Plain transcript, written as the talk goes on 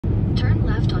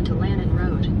onto Lannon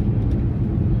Road.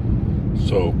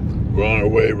 So, we're on our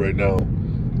way right now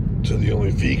to the only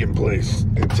vegan place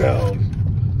in town,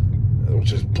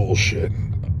 which is bullshit.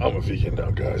 I'm a vegan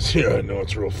now, guys. Yeah, I know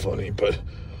it's real funny, but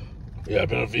yeah, I've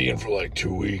been a vegan for like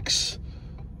 2 weeks.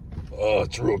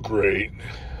 It's real great.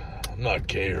 I'm not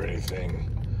gay or anything.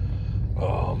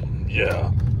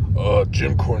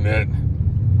 Jim Cornette.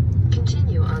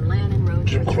 Continue on Lannon Road.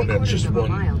 Jim Cornette's just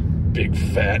one big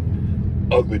fat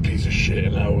ugly piece of shit,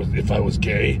 and if I was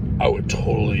gay, I would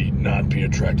totally not be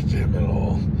attracted to him at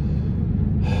all.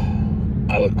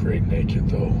 I look great naked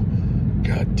though.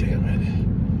 God damn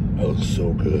it. I look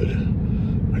so good.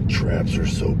 My traps are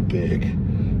so big,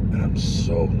 and I'm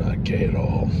so not gay at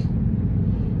all.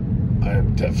 I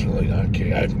am definitely not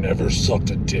gay. I've never sucked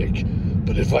a dick,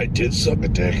 but if I did suck a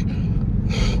dick,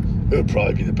 it would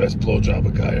probably be the best blowjob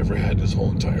a guy ever had in his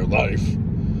whole entire life.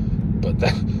 But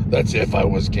that's if I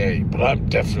was gay. But I'm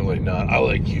definitely not. I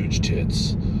like huge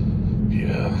tits.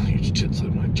 Yeah, huge tits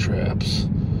like my traps.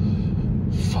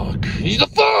 Fuck. He's the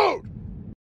food!